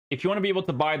If you want to be able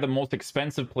to buy the most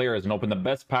expensive players and open the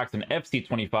best packs in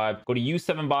FC25, go to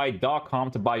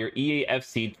u7buy.com to buy your EA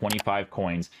FC25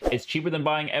 coins. It's cheaper than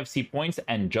buying FC points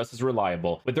and just as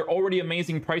reliable. With their already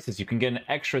amazing prices, you can get an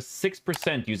extra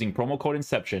 6% using promo code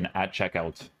Inception at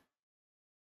checkout.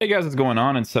 Hey guys, what's going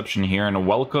on? Inception here, and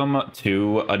welcome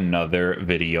to another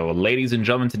video. Ladies and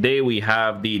gentlemen, today we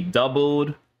have the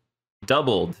doubled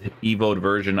evoed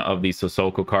version of the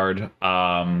Sissoko card.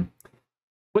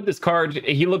 With this card,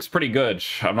 he looks pretty good.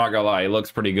 I'm not gonna lie, he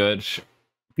looks pretty good.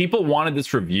 People wanted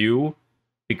this review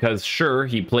because sure,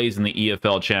 he plays in the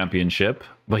EFL Championship,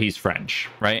 but he's French,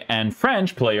 right? And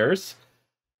French players,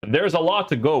 there's a lot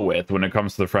to go with when it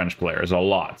comes to the French players, a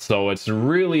lot. So it's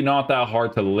really not that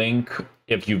hard to link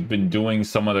if you've been doing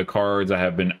some of the cards that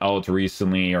have been out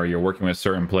recently or you're working with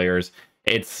certain players.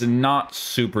 It's not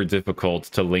super difficult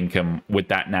to link him with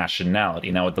that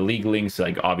nationality. Now with the league links,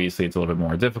 like obviously it's a little bit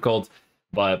more difficult,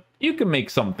 but you can make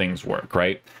some things work,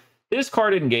 right? This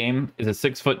card in game is a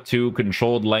 6'2"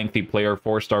 controlled lengthy player,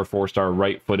 4-star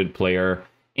right-footed player.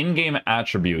 In-game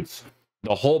attributes.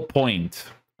 The whole point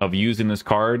of using this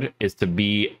card is to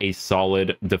be a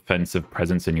solid defensive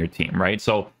presence in your team, right?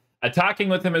 So attacking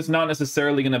with him is not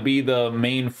necessarily going to be the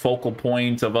main focal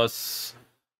point of us.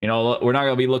 You know, we're not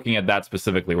going to be looking at that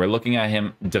specifically. We're looking at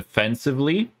him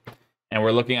defensively, and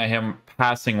we're looking at him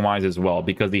passing wise as well,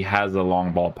 because he has a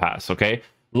long ball pass. Okay,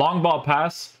 long ball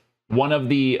pass, one of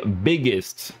the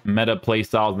biggest meta play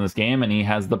styles in this game, and he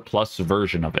has the plus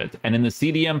version of it. And in the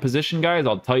CDM position, guys,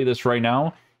 I'll tell you this right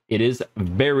now, it is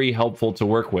very helpful to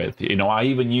work with. You know, I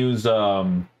even use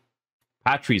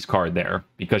Patri's card there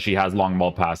because she has long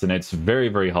ball pass, and it's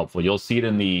very helpful. You'll see it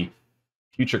in the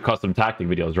future custom tactic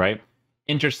videos, right?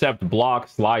 Intercept, block,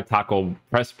 slide, tackle,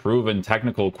 press, proven,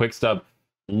 technical, quick step.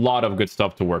 Lot of good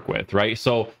stuff to work with, right?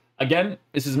 So again,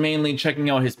 this is mainly checking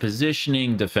out his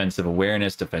positioning, defensive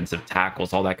awareness, defensive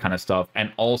tackles, all that kind of stuff.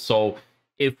 And also,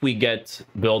 if we get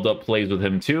build-up plays with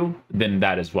him too, then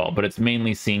that as well. But it's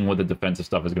mainly seeing what the defensive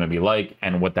stuff is going to be like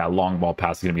and what that long ball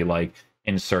pass is going to be like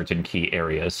in certain key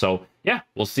areas. So yeah,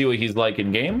 we'll see what he's like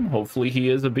in game. Hopefully he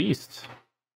is a beast.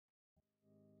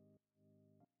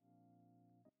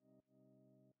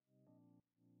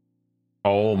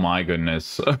 Oh my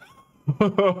goodness.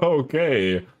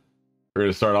 Okay, we're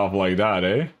gonna start off like that,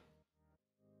 eh?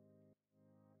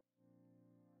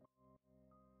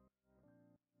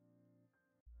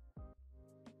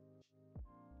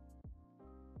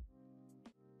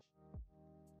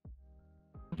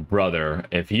 Brother,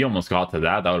 if he almost got to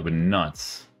that, that would have been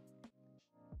nuts.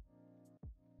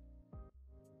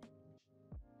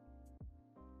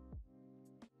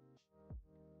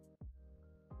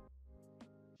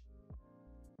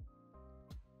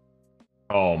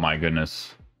 Oh my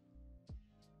goodness.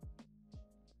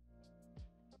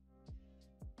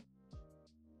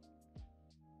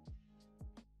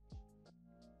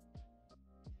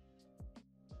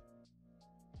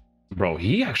 Bro,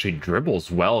 he actually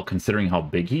dribbles well considering how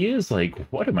big he is. Like,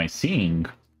 what am I seeing?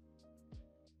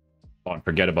 Oh, and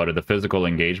forget about it. The physical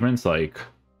engagements, like,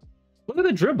 look at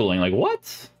the dribbling. Like,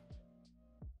 what?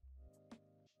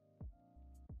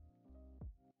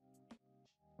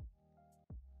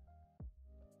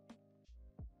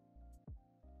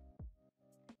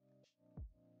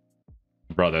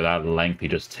 Brother, that length, he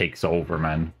just takes over,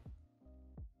 man.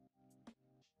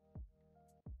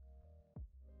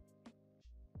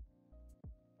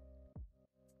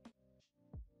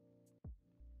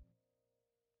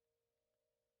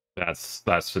 That's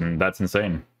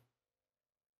insane.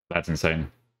 That's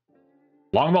insane.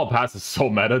 Long ball pass is so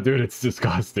meta, dude. It's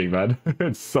disgusting, man.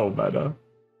 It's so meta.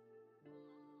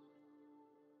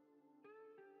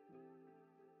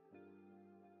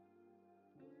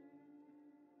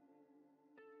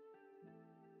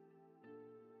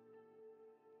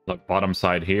 Look, bottom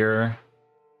side here.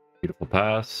 Beautiful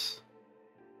pass.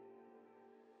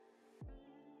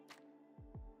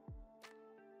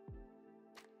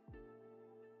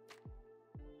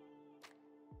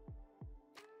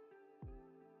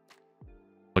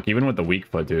 Look, even with the weak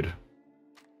foot, dude.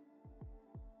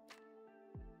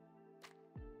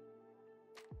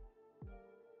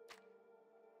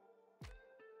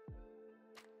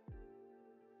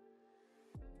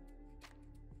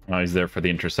 Oh, he's there for the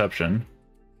interception.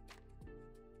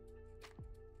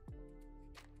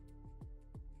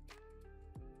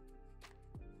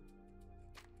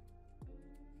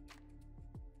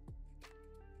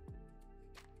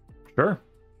 Sure.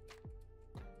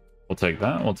 We'll take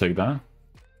that. We'll take that.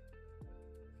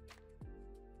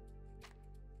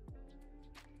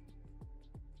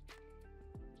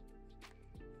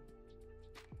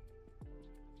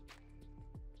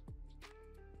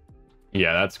 Yeah,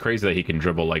 Yeah, that's crazy that he can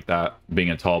dribble like that, being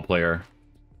a tall player.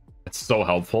 It's so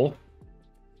helpful.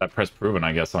 That press proven,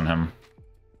 I guess, on him.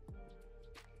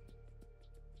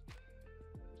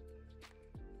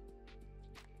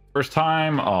 First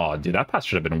time. Oh, dude, that pass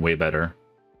should have been way better.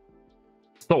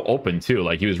 So open, too.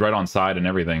 Like, he was right on side and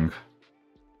everything.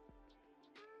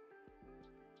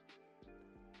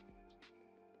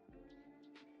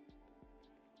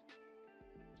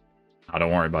 Oh,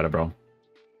 don't worry about it, bro.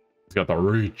 He's got the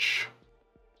reach.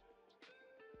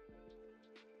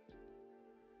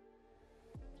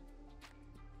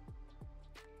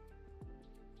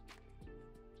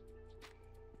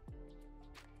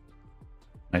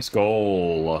 Nice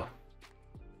goal.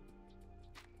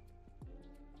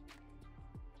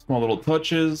 Small little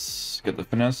touches. Get the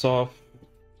finesse off.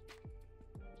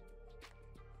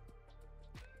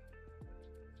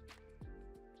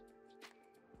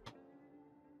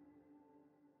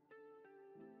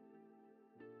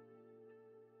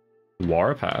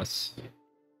 War pass.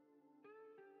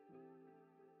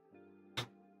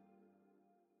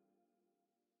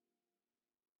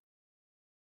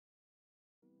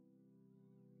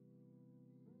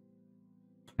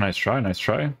 Nice try, nice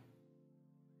try.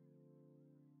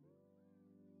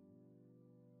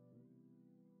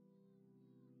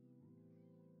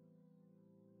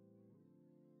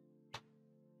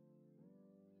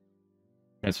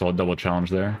 Nice little double challenge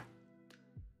there.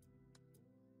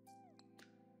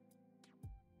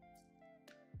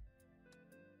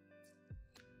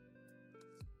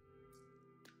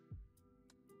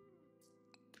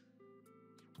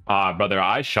 Ah, brother,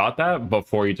 I shot that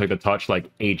before you took the touch like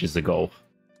ages ago.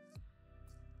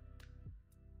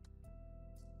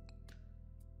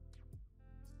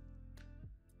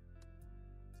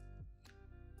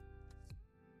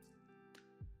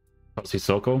 Oh,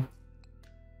 Sissoko.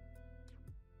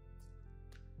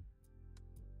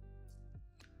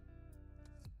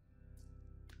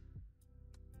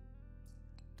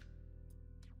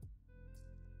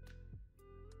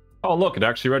 Oh, look, it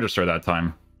actually registered that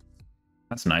time.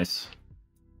 That's nice.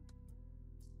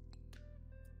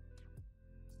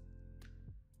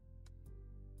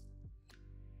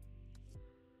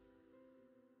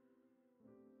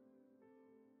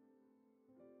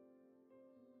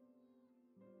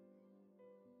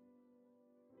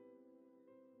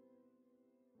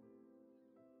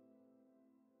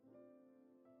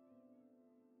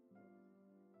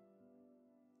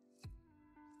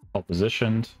 Well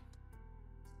positioned.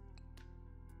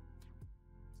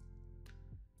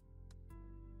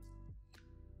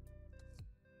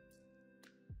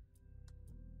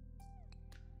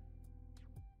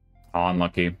 Oh,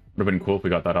 unlucky. Would have been cool if we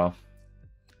got that off.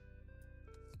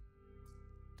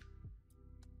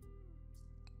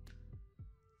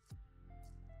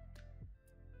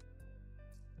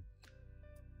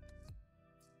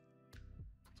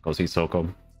 Let's go see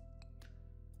Sissoko.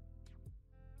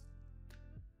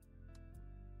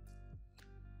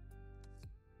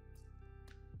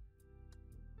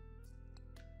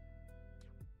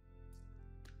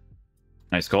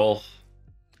 Nice goal.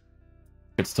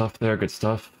 Good stuff there, good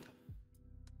stuff.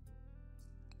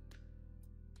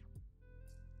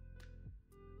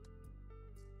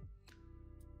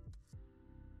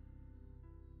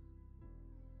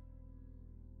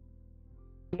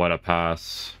 What a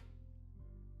pass.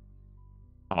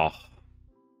 Oh.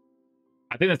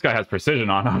 I think this guy has precision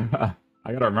on him.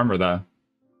 I gotta remember that.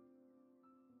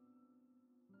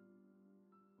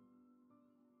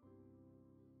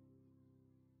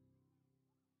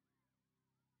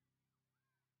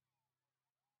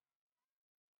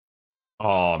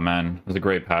 Oh, man. It was a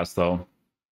great pass, though.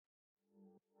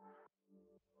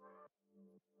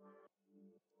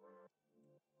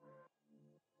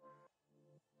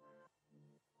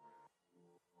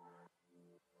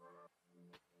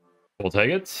 We'll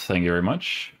take it. Thank you very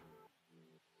much.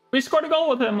 We scored a goal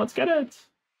with him. Let's get it.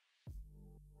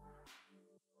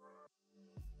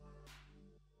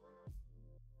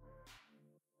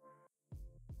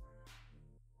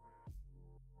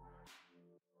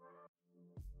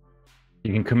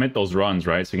 You can commit those runs,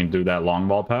 right? So you can do that long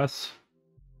ball pass.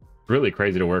 Really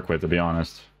crazy to work with, to be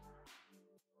honest.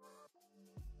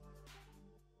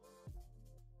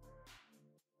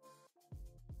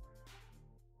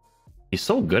 He's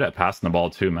so good at passing the ball,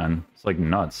 too, man. It's like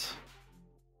nuts.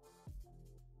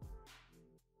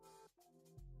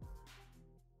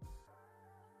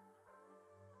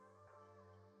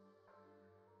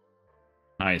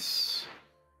 Nice.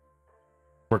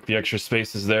 Work the extra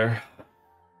spaces there.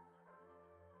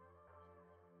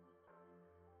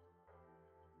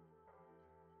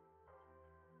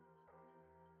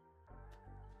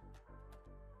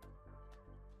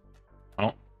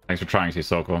 Oh, thanks for trying,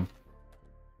 Sissoko.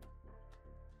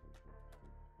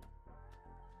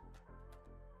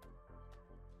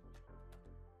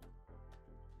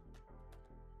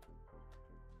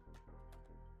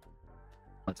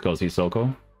 Let's go,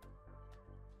 Sissoko.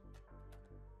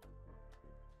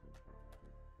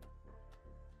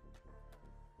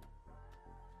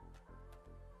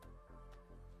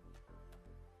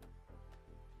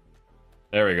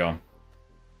 There we go.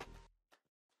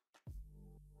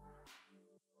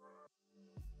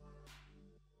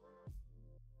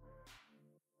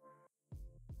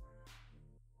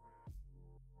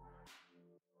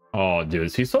 Oh, dude,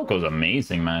 Sissoko's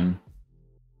amazing, man.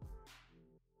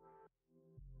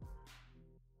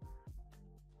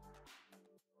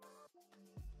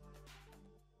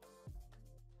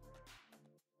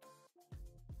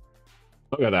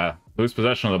 Look at that. Lose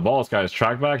possession of the ball. This guy's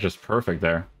track back, just perfect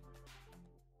there.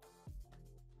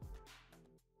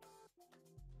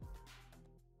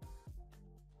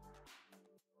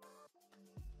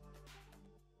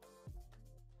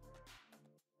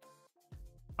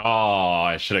 Oh,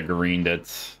 I should have greened it.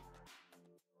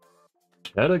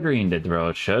 Should have greened it,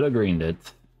 bro. Should have greened it.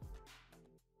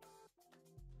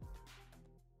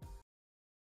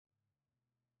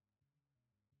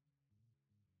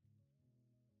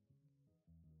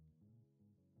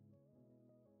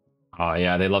 Oh,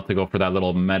 yeah, they love to go for that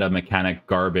little meta mechanic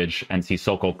garbage, and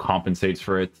Sissoko compensates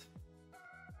for it.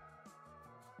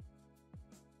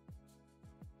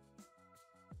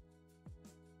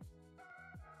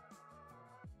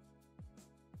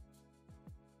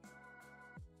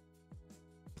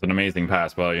 It's an amazing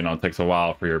pass, but, you know, it takes a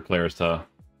while for your players to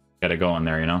get it going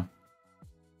there, you know?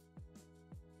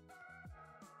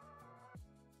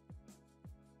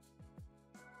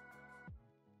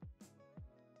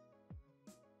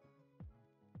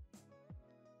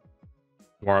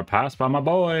 Or a pass by my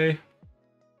boy.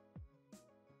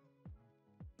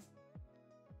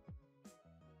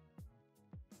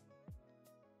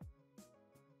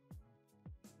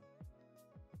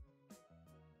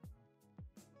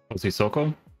 Was he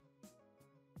Sissoko?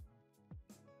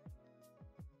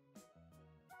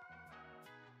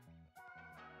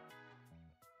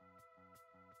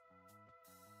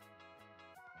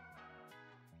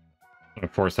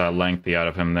 Force that lengthy out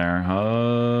of him there.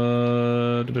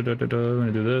 I'm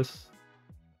gonna do this.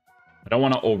 I don't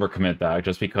want to overcommit that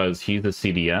just because he's the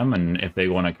CDM, and if they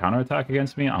want to counterattack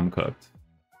against me, I'm cooked.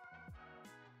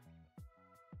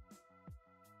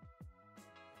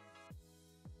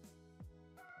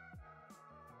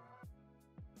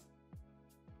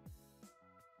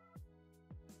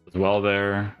 As well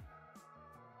there.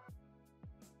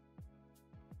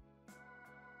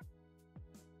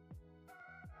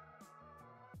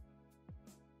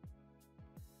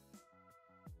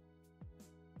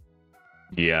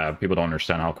 Yeah, people don't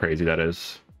understand how crazy that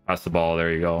is. Pass the ball,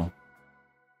 there you go.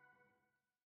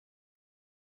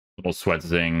 Little sweat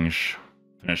zinge.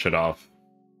 Finish it off.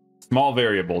 Small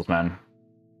variables, man.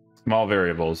 Small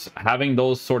variables. Having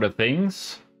those sort of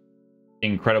things,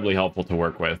 incredibly helpful to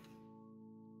work with.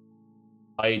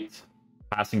 Height,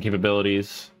 passing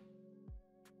capabilities,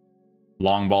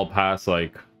 long ball pass,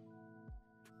 like...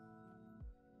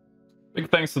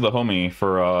 Big thanks to the homie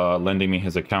for lending me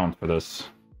his account for this.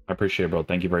 I appreciate it, bro.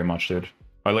 Thank you very much, dude.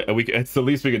 It's the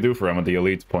least we could do for him with the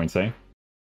elite points, eh?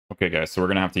 Okay, guys, so we're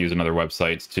gonna have to use another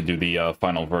website to do the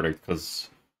final verdict, because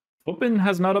Open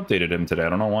has not updated him today. I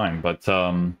don't know why, but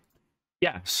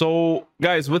yeah. So,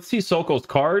 guys, with Sissoko's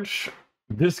card,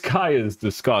 this guy is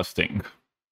disgusting.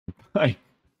 Like,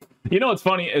 you know what's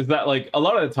funny is that, like, a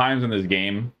lot of the times in this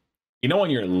game, you know when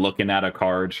you're looking at a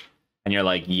card and you're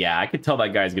like, yeah, I could tell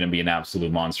that guy's gonna be an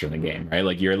absolute monster in the game, right?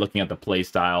 Like, you're looking at the play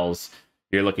styles.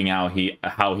 You're looking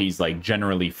how he's like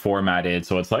generally formatted.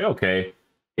 So it's like, okay,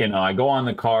 you know, I go on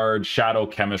the card, shadow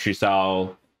chemistry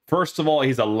style. First of all,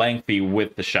 he's a lengthy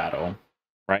with the shadow,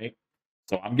 right?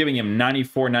 So I'm giving him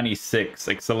 94, 96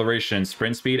 acceleration and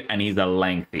sprint speed, and he's a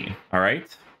lengthy, all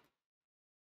right?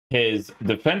 His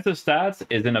defensive stats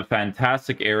is in a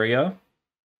fantastic area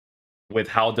with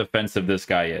how defensive this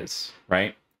guy is,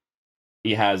 right?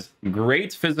 He has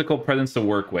great physical presence to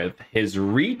work with. His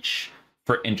reach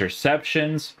for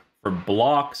interceptions, for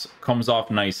blocks, comes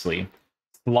off nicely.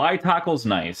 Fly tackle's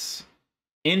nice.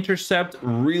 Intercept,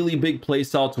 really big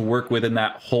playstyle to work with in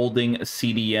that holding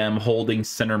CDM, holding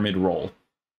center mid role.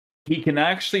 He can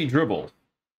actually dribble,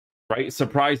 right?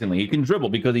 Surprisingly, he can dribble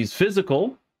because he's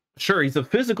physical. Sure, he's a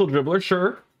physical dribbler,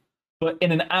 sure, but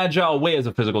in an agile way as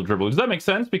a physical dribbler. Does that make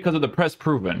sense? Because of the press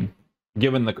proven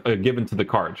given to the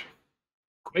card.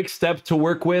 Quick step to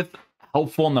work with.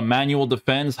 Helpful in the manual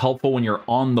defense, helpful when you're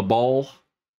on the ball.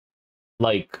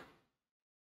 Like,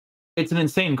 it's an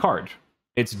insane card.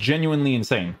 It's genuinely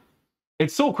insane.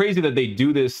 It's so crazy that they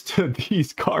do this to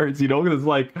these cards, you know, because it's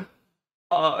like,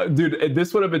 dude,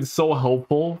 this would have been so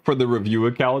helpful for the review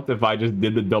account if I just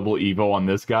did the double Evo on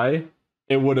this guy.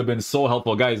 It would have been so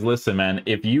helpful. Guys, listen, man.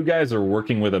 If you guys are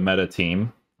working with a meta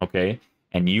team, okay,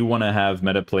 and you want to have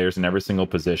meta players in every single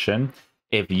position,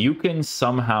 if you can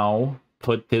somehow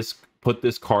put this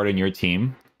card in your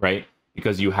team, right?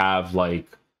 Because you have, like,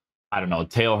 I don't know,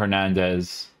 Teo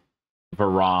Hernandez,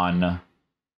 Varane,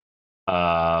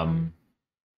 I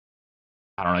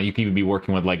don't know, you could even be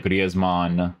working with, like,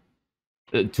 Griezmann.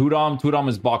 Tudom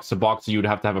is box to box, so you'd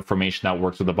have to have a formation that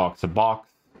works with the box to box.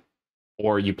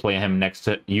 Or you play him next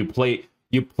to you play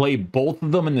both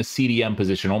of them in the CDM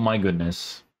position. Oh my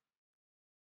goodness.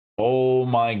 Oh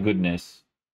my goodness.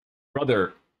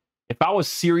 Brother, if I was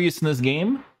serious in this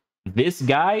game, this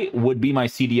guy would be my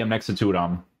CDM next to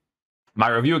Tudom. My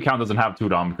review account doesn't have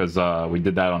Tudom because we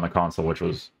did that on the console, which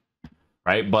was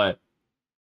right, but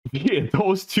yeah,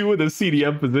 those two in the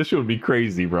CDM position would be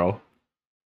crazy, bro.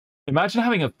 Imagine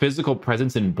having a physical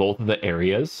presence in both of the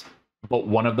areas, but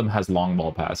one of them has long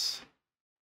ball pass.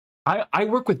 I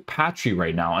work with Patry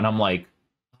right now, and I'm like,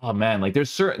 oh man, like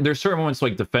there's certain moments,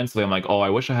 like defensively, I'm like, oh, I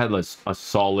wish I had a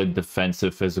solid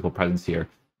defensive physical presence here.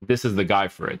 This is the guy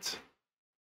for it.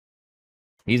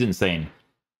 He's insane.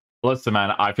 Listen,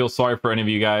 man, I feel sorry for any of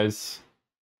you guys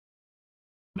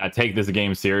that take this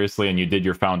game seriously and you did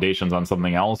your foundations on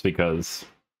something else, because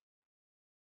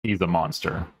he's a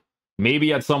monster.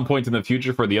 Maybe at some point in the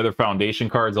future for the other foundation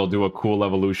cards, I'll do a cool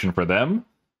evolution for them.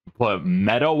 But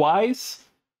meta-wise,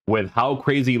 with how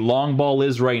crazy long ball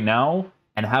is right now,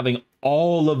 and having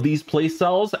all of these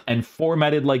playstyles and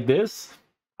formatted like this,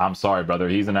 I'm sorry, brother.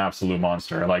 He's an absolute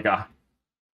monster. Like, I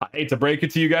hate to break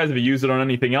it to you guys if you use it on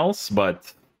anything else,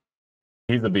 but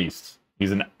he's a beast.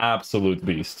 He's an absolute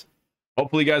beast.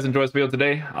 Hopefully you guys enjoyed this video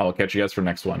today. I will catch you guys for the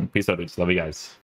next one. Peace out, dudes. Love you guys.